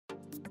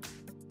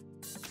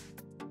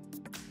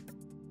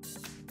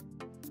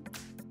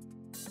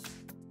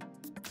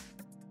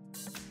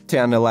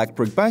10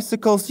 electric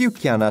bicycles you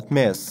cannot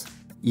miss.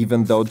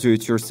 Even though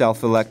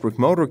do-it-yourself electric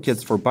motor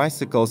kits for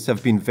bicycles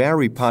have been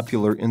very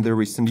popular in the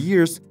recent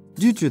years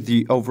due to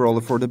the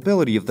overall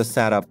affordability of the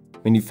setup,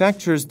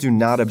 manufacturers do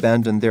not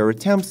abandon their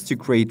attempts to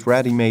create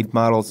ready-made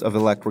models of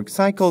electric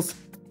cycles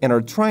and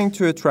are trying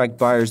to attract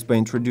buyers by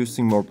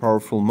introducing more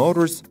powerful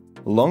motors,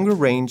 longer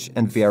range,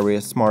 and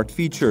various smart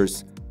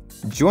features.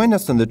 Join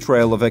us on the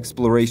trail of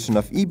exploration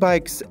of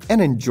e-bikes and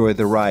enjoy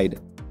the ride.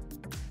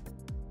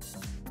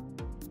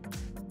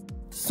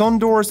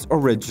 Saunders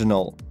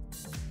Original.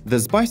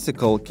 This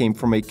bicycle came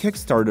from a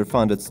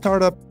Kickstarter-funded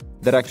startup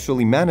that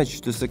actually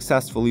managed to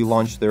successfully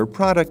launch their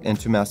product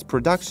into mass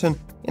production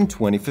in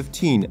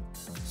 2015.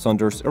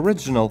 Saunders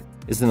Original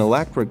is an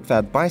electric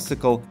fat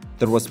bicycle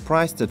that was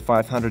priced at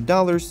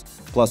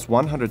 $500 plus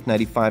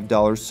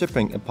 $195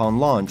 shipping upon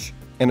launch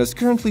and is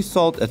currently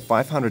sold at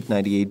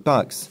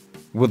 $598.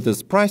 With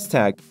this price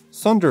tag,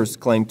 Saunders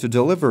claimed to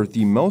deliver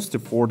the most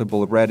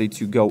affordable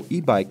ready-to-go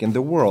e-bike in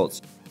the world.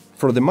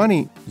 For the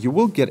money, you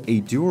will get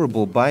a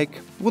durable bike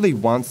with a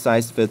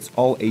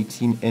one-size-fits-all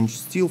 18-inch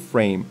steel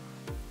frame.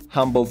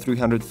 Humble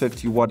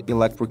 350-watt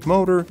electric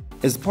motor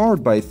is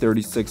powered by a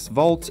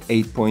 36-volt,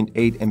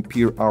 8.8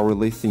 ampere-hour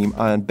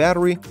lithium-ion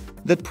battery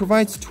that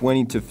provides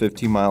 20 to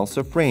 50 miles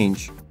of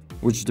range,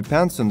 which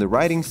depends on the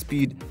riding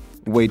speed,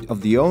 weight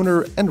of the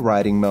owner, and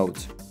riding mode.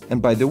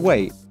 And by the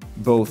way,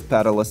 both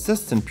pedal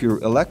assist and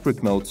pure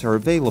electric modes are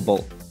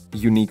available.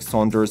 Unique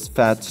Saunders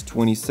Fat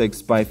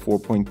 26 by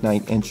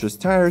 4.9 inches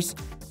tires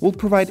will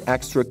provide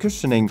extra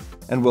cushioning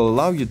and will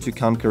allow you to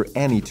conquer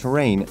any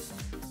terrain.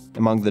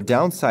 Among the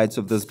downsides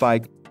of this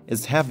bike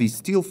is heavy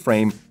steel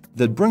frame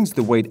that brings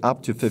the weight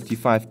up to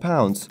 55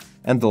 pounds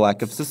and the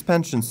lack of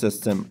suspension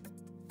system.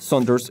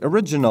 Saunders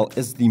Original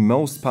is the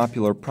most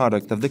popular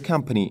product of the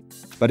company,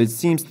 but it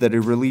seems that a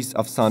release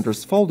of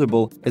Saunders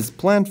Foldable is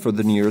planned for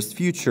the nearest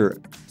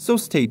future, so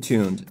stay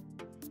tuned.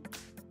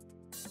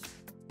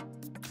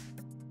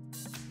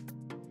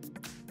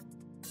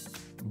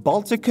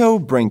 Baltico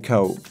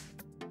Brinco.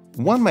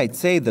 One might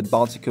say that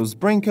Baltico's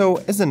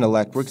Brinco is an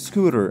electric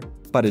scooter,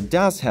 but it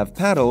does have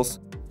pedals,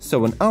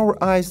 so in our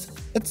eyes,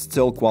 it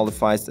still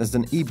qualifies as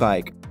an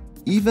e-bike,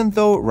 even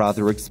though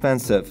rather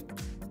expensive.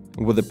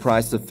 With a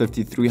price of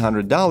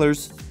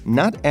 $5,300,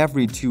 not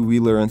every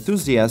two-wheeler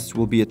enthusiast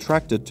will be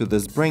attracted to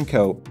this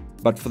Brinco,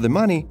 but for the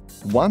money,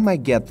 one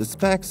might get the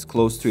specs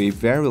close to a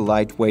very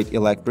lightweight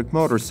electric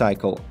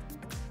motorcycle.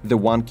 The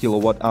 1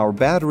 kWh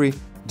battery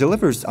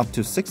delivers up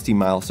to 60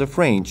 miles of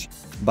range,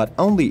 but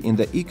only in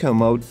the eco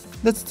mode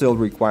that still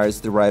requires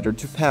the rider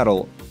to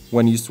pedal.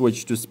 When you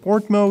switch to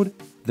sport mode,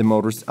 the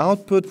motor's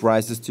output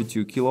rises to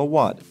 2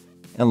 kW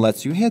and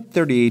lets you hit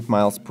 38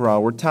 miles per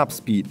hour top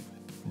speed.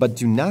 But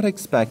do not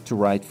expect to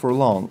ride for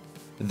long.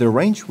 The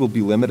range will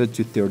be limited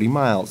to 30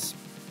 miles.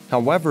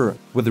 However,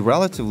 with a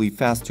relatively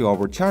fast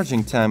 2-hour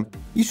charging time,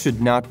 you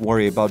should not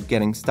worry about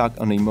getting stuck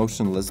on a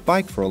motionless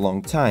bike for a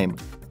long time.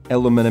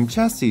 Aluminum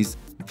chassis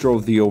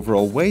drove the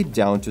overall weight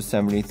down to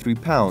 73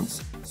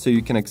 pounds, so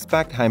you can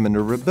expect high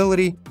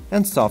maneuverability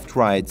and soft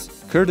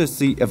rides,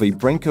 courtesy of a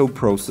Brinco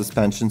Pro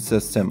suspension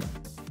system.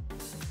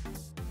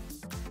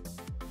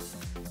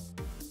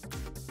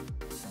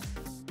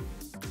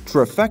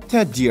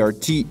 Trifecta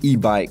DRT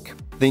e-bike.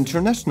 The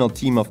international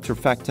team of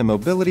Trifecta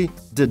Mobility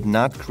did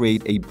not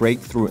create a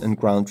breakthrough in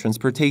ground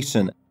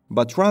transportation,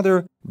 but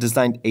rather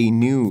designed a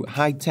new,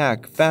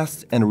 high-tech,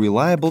 fast and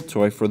reliable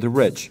toy for the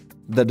rich.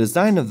 The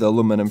design of the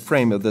aluminum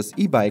frame of this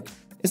e-bike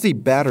is a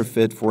better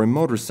fit for a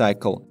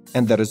motorcycle,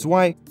 and that is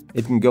why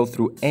it can go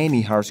through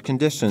any harsh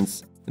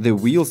conditions. The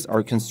wheels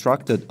are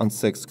constructed on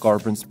 6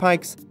 carbon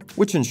spikes,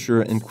 which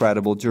ensure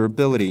incredible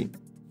durability.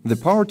 The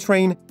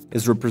powertrain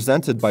is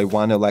represented by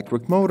one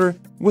electric motor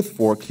with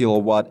 4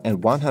 kW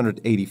and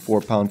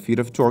 184 pound-feet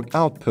of torque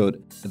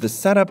output. The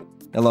setup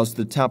allows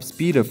the top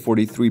speed of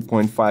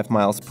 43.5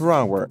 miles per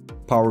hour.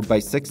 Powered by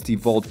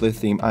 60-volt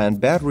lithium-ion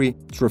battery,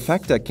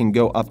 Trifecta can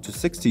go up to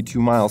 62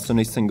 miles on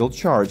a single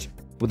charge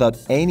without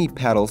any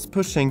pedals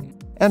pushing,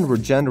 and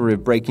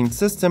regenerative braking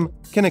system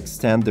can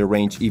extend the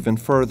range even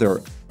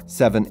further.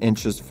 7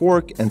 inches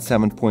fork and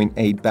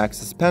 7.8 back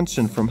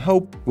suspension from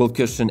Hope will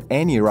cushion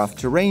any rough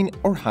terrain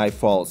or high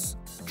falls.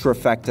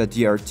 Trifecta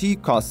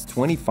DRT costs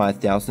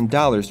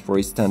 $25,000 for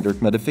a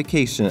standard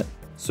modification,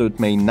 so it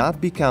may not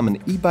become an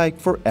e-bike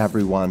for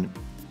everyone.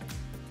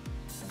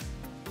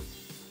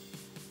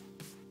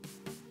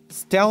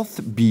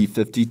 Stealth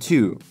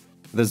B52.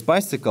 This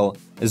bicycle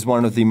is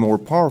one of the more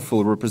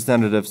powerful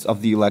representatives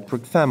of the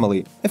electric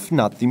family, if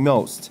not the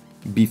most.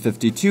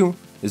 B52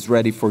 is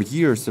ready for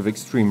years of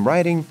extreme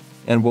riding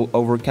and will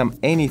overcome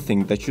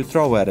anything that you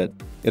throw at it.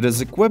 It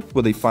is equipped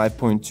with a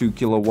 5.2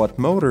 kilowatt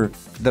motor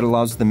that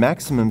allows the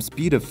maximum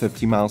speed of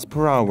 50 miles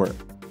per hour.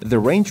 The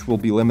range will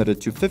be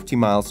limited to 50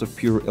 miles of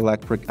pure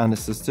electric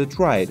unassisted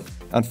ride.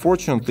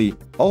 Unfortunately,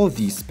 all of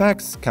these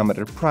specs come at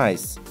a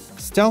price.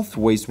 Stealth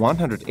weighs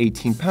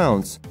 118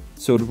 pounds,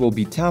 so it will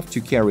be tough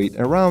to carry it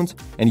around,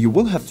 and you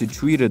will have to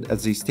treat it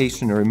as a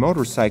stationary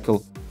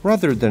motorcycle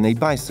rather than a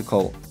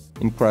bicycle.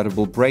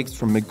 Incredible brakes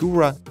from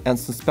Megura and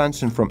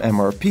suspension from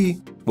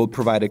MRP will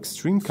provide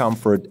extreme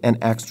comfort and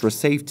extra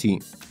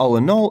safety. All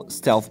in all,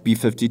 Stealth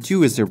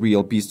B52 is a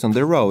real beast on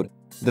the road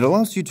that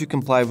allows you to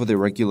comply with the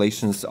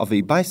regulations of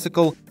a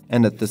bicycle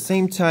and at the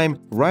same time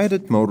ride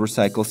at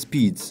motorcycle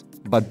speeds.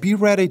 But be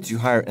ready to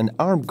hire an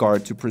armed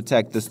guard to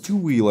protect this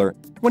two-wheeler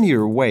when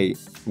you're away.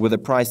 With a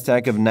price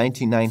tag of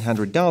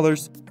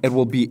 $9,900, it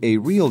will be a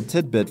real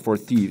tidbit for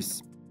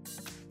thieves.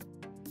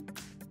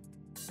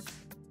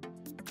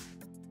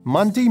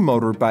 Monday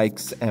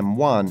Motorbikes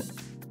M1.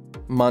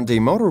 Monday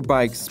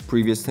Motorbikes,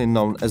 previously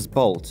known as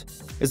Bolt,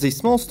 is a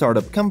small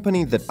startup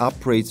company that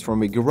operates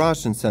from a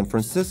garage in San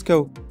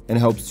Francisco and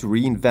hopes to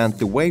reinvent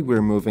the way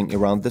we're moving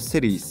around the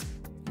cities.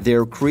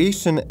 Their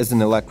creation is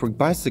an electric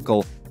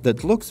bicycle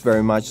that looks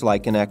very much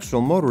like an actual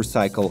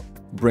motorcycle,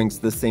 brings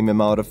the same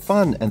amount of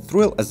fun and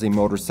thrill as a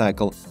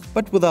motorcycle,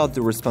 but without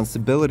the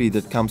responsibility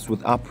that comes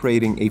with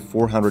operating a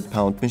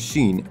 400-pound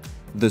machine.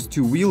 This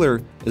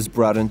two-wheeler is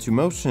brought into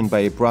motion by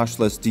a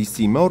brushless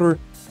DC motor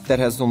that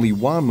has only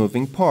one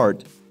moving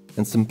part,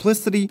 and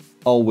simplicity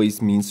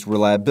always means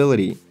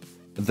reliability.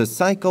 The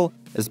cycle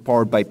is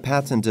powered by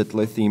patented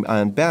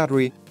lithium-ion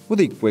battery with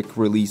a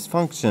quick-release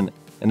function,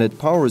 and it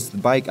powers the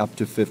bike up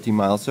to 50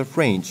 miles of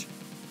range.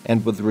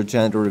 And with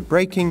regenerative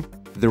braking,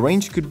 the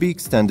range could be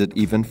extended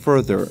even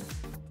further.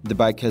 The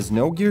bike has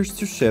no gears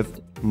to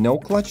shift, no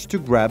clutch to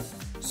grab,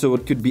 so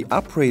it could be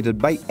operated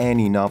by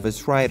any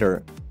novice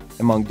rider.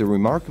 Among the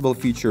remarkable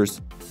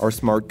features are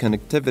smart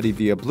connectivity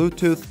via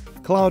Bluetooth,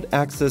 cloud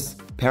access,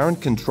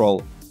 parent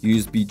control,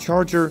 USB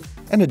charger,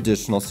 and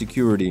additional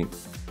security.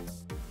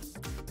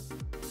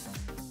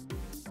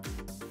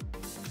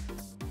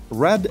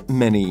 Red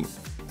Mini.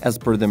 As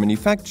per the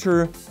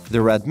manufacturer, the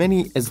Red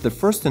Mini is the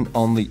first and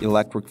only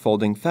electric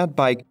folding fat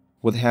bike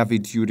with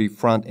heavy-duty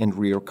front and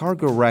rear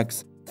cargo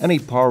racks and a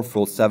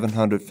powerful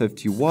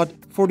 750-watt,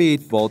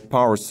 48-volt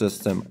power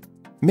system.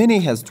 Mini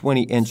has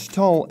 20-inch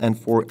tall and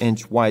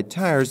 4-inch wide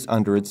tires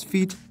under its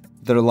feet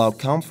that allow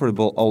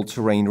comfortable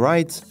all-terrain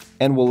rides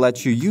and will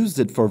let you use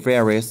it for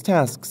various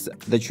tasks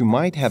that you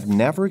might have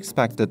never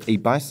expected a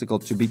bicycle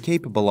to be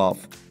capable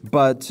of.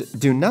 But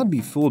do not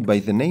be fooled by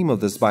the name of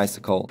this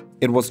bicycle.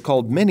 It was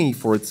called Mini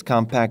for its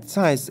compact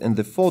size in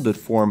the folded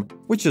form,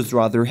 which is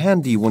rather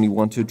handy when you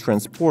want to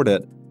transport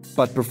it.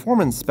 But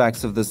performance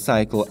specs of this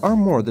cycle are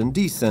more than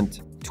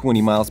decent.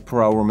 20 miles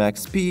per hour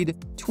max speed,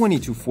 20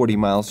 to 40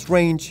 miles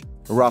range,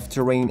 rough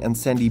terrain and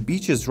sandy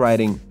beaches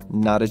riding,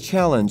 not a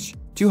challenge.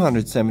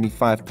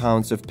 275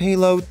 pounds of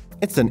payload,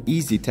 it's an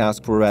easy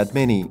task for Red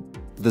Mini.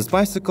 This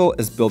bicycle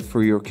is built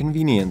for your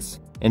convenience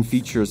and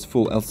features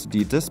full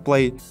LCD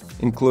display,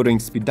 including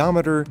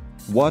speedometer,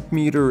 watt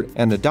meter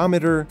and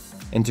odometer,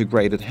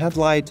 integrated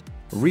headlight,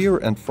 rear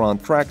and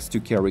front tracks to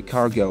carry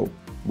cargo.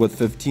 With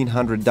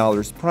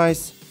 $1,500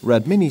 price,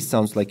 Red Mini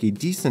sounds like a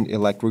decent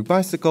electric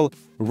bicycle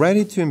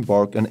ready to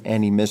embark on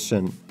any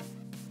mission.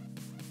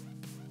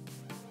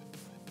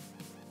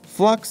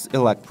 Flux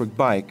electric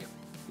bike.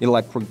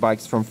 Electric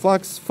bikes from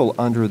Flux fall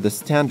under the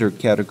standard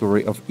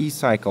category of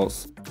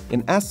e-cycles.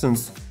 In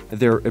essence,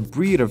 they're a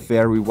breed of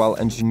very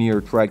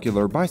well-engineered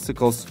regular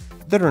bicycles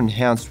that are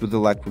enhanced with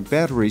electric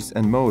batteries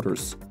and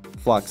motors.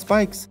 Flux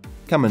bikes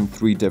come in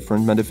 3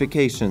 different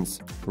modifications: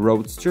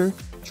 Roadster,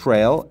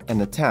 Trail,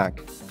 and Attack.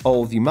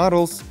 All the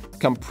models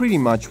come pretty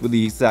much with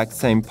the exact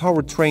same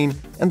powertrain,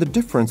 and the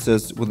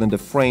differences within the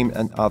frame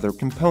and other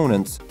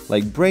components,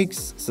 like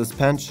brakes,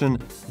 suspension,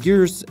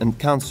 gears, and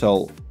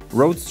console.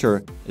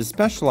 Roadster is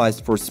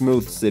specialized for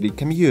smooth city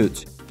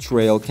commute,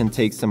 Trail can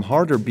take some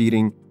harder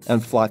beating,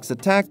 and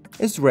flx-attack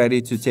is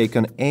ready to take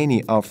on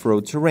any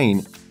off-road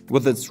terrain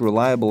with its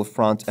reliable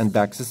front and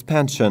back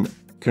suspension.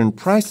 Current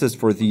prices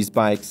for these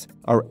bikes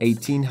are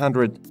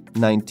 $1,800,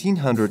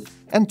 $1,900,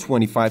 and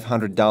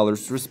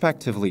 $2,500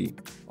 respectively.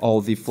 All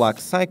the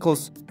Flux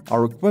cycles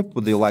are equipped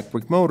with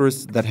electric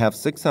motors that have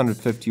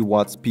 650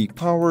 watts peak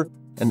power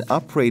and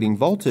operating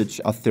voltage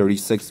of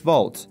 36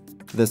 volts.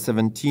 The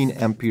 17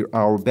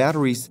 ampere-hour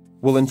batteries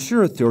will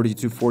ensure 30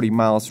 to 40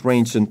 miles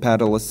range in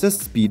pedal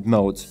assist speed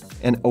mode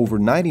and over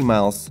 90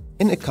 miles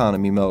in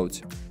economy mode.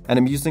 An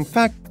amusing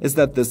fact is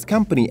that this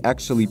company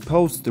actually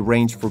posts the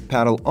range for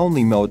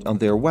pedal-only mode on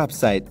their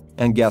website,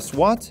 and guess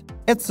what?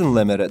 It's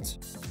unlimited.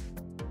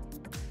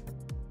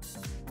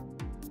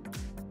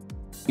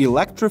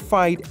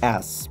 Electrified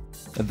S.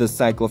 The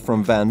cycle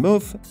from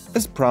VanMoof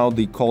is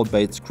proudly called by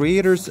its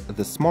creators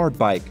the Smart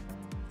Bike.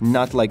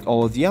 Not like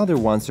all of the other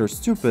ones are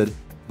stupid,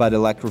 but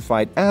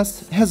Electrified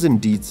S has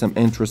indeed some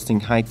interesting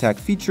high-tech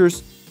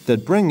features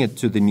that bring it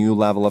to the new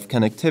level of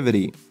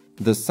connectivity.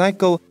 The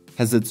cycle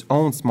has its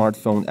own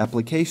smartphone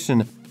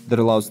application that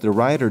allows the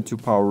rider to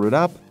power it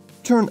up,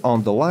 turn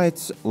on the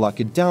lights, lock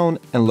it down,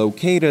 and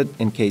locate it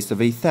in case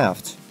of a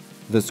theft.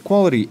 This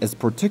quality is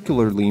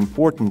particularly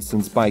important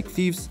since bike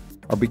thieves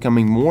are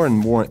becoming more and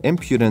more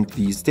impudent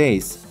these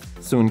days,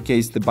 so in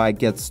case the bike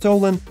gets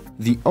stolen,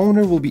 the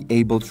owner will be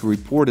able to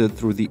report it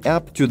through the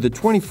app to the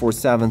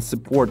 24/7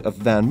 support of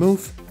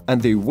VanMoof,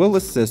 and they will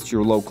assist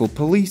your local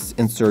police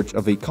in search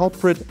of a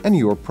culprit and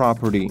your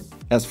property.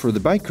 As for the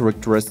bike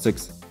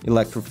characteristics,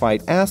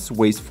 Electrified S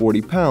weighs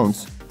 40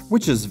 pounds,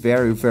 which is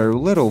very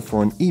little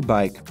for an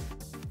e-bike.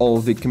 All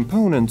the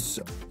components,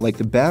 like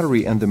the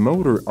battery and the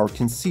motor, are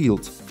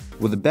concealed,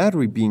 with the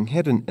battery being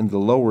hidden in the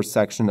lower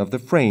section of the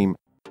frame.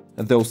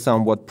 Though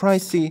somewhat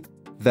pricey,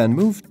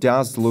 VanMoof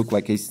does look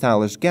like a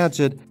stylish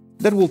gadget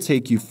that will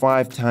take you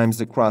 5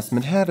 times across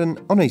Manhattan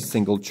on a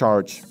single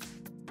charge.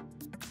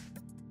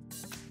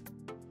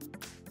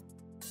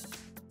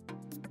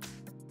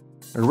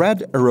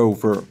 Red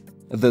Rover.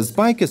 This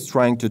bike is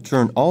trying to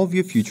turn all of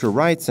your future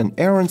rides and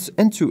errands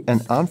into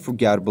an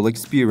unforgettable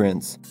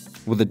experience.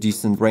 With a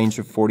decent range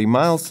of 40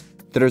 miles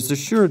that is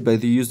assured by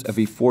the use of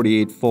a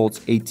 48-volt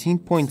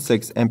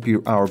 18.6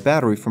 ampere-hour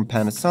battery from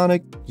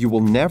Panasonic, you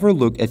will never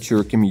look at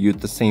your commute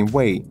the same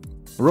way.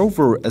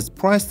 Rover is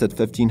priced at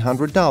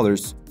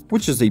 $1,500,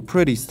 which is a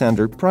pretty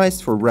standard price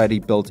for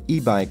ready-built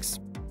e-bikes.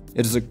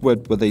 It is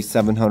equipped with a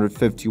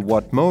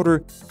 750-watt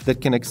motor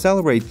that can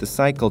accelerate the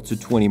cycle to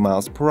 20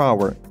 miles per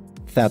hour.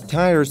 Fat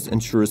tires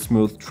ensure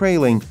smooth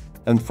trailing,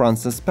 and front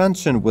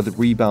suspension with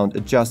rebound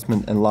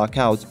adjustment and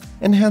lockout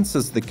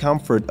enhances the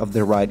comfort of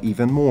the ride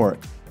even more.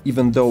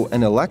 Even though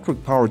an electric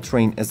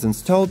powertrain is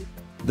installed,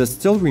 this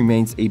still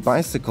remains a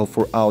bicycle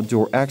for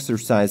outdoor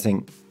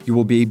exercising. You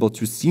will be able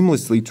to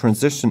seamlessly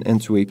transition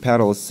into a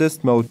pedal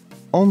assist mode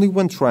only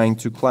when trying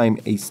to climb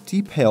a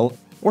steep hill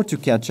or to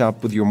catch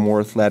up with your more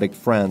athletic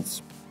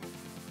friends.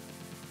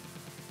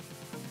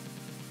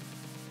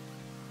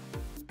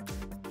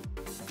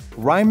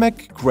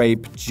 Primack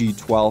Grape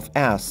G12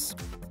 S.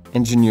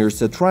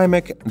 Engineers at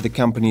Primack, the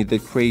company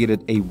that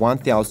created a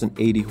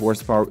 1,080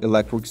 horsepower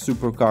electric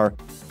supercar,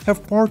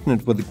 have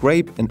partnered with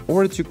Grape in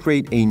order to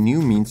create a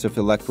new means of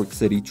electric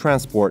city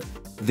transport.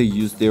 They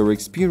used their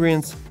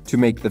experience to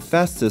make the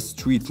fastest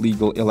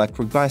street-legal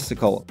electric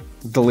bicycle.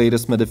 The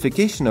latest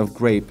modification of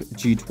Grape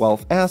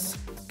G12 S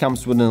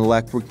comes with an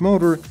electric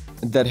motor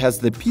that has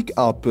the peak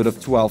output of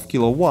 12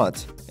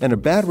 kilowatts and a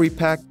battery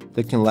pack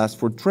that can last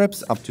for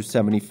trips up to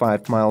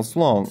 75 miles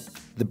long.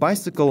 The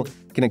bicycle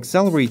can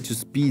accelerate to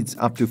speeds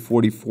up to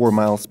 44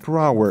 miles per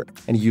hour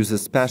and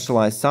uses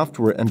specialized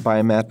software and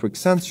biometric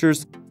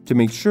sensors to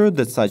make sure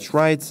that such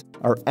rides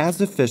are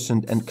as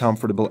efficient and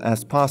comfortable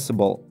as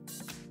possible.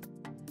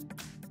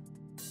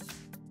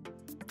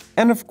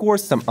 And of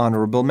course, some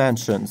honorable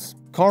mentions.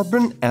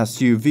 Carbon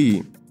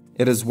SUV.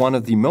 It is one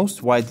of the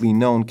most widely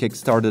known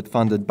Kickstarter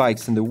funded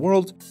bikes in the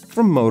world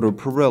from Motor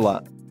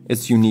Perilla.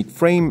 Its unique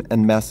frame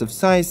and massive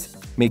size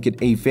make it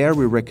a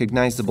very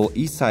recognizable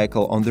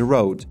e-cycle on the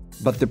road,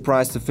 but the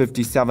price of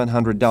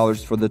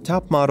 $5,700 for the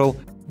top model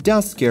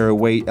does scare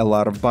away a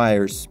lot of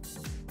buyers.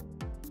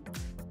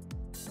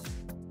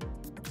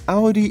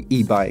 Audi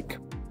e-bike.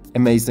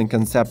 Amazing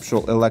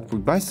conceptual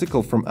electric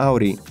bicycle from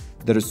Audi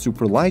that is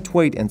super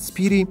lightweight and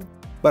speedy,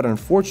 but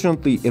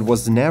unfortunately it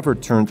was never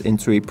turned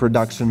into a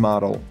production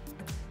model.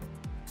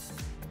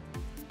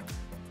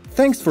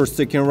 Thanks for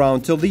sticking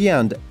around till the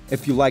end.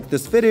 If you liked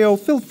this video,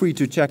 feel free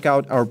to check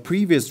out our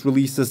previous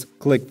releases,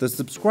 click the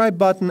subscribe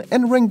button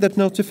and ring that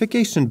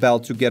notification bell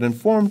to get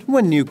informed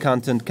when new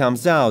content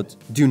comes out.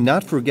 Do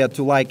not forget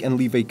to like and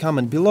leave a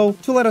comment below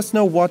to let us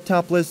know what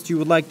top list you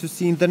would like to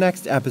see in the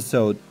next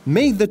episode.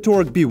 May the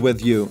torque be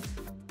with you!